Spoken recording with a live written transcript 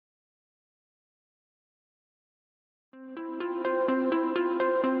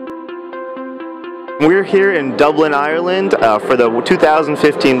We're here in Dublin, Ireland for the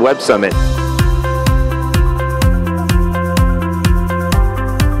 2015 Web Summit.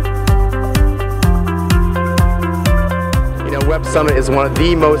 Web Summit is one of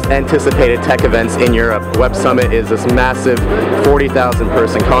the most anticipated tech events in Europe. Web Summit is this massive 40,000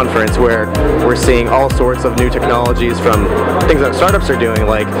 person conference where we're seeing all sorts of new technologies, from things that startups are doing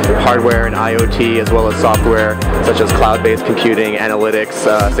like hardware and IoT, as well as software such as cloud-based computing, analytics,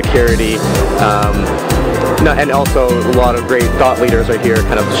 security, and also a lot of great thought leaders right here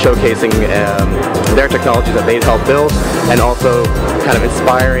kind of showcasing their technologies that they've helped build, and also kind of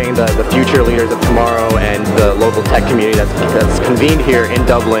inspiring the future leaders of tomorrow and the local tech community that's convened here in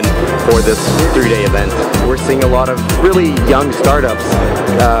Dublin for this 3-day event. We're seeing a lot of really young startups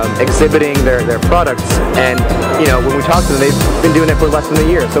exhibiting their products, and when we talk to them, they've been doing it for less than a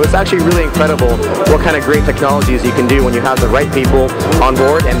year. So it's actually really incredible what kind of great technologies you can do when you have the right people on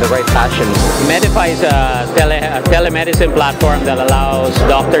board and the right passion. Medify is a telemedicine platform that allows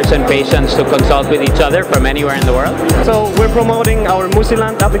doctors and patients to consult with each other from anywhere in the world. So we're promoting our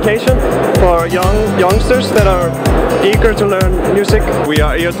Musiland application for youngsters that are eager to learn music. We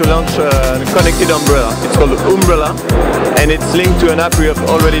are here to launch a connected umbrella. It's called Umbrella, and it's linked to an app we have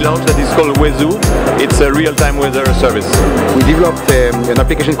already launched that is called Wezu. It's a real-time weather service. We developed an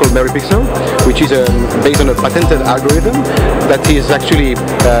application called MemoryPixel, which is based on a patented algorithm that is actually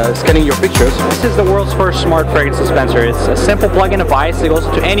scanning your pictures. This is the world's first smart fragrance dispenser. It's a simple plug-in device that goes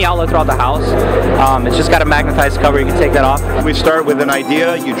to any outlet throughout the house. It's just got a magnetized cover, you can take that off. We start with an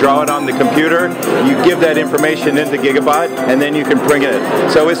idea, you draw it on the computer, you give that information into Gigabyte, and then you can bring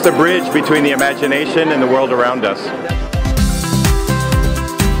it. So it's the bridge between the imagination and the world around us.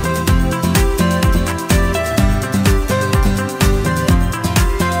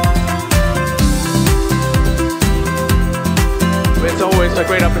 It's always a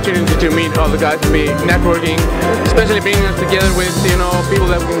great opportunity to meet other guys and be networking, especially bringing us together with people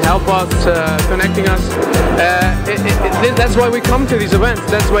that can help us, connecting us. That's why we come to these events.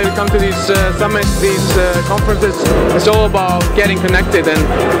 That's why we come to these summits, these conferences. It's all about getting connected, and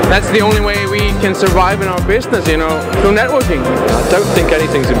that's the only way we can survive in our business, through networking. I don't think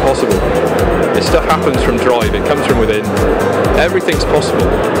anything's impossible. This stuff happens from drive. It comes from within. Everything's possible.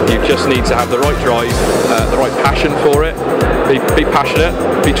 You just need to have the right drive, the right passion for it. Be passionate,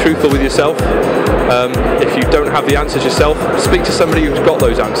 be truthful with yourself. If you don't have the answers yourself, speak to somebody who's got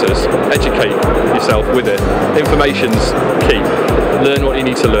those answers. Educate yourself with it. Information's key. Learn what you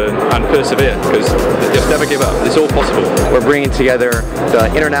need to learn and persevere, because just never give up. It's all possible. We're bringing together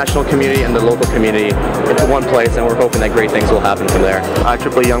the international community and the local community into one place, and we're hoping that great things will happen from there.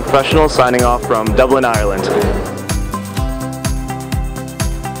 IEEE Young Professionals signing off from Dublin, Ireland.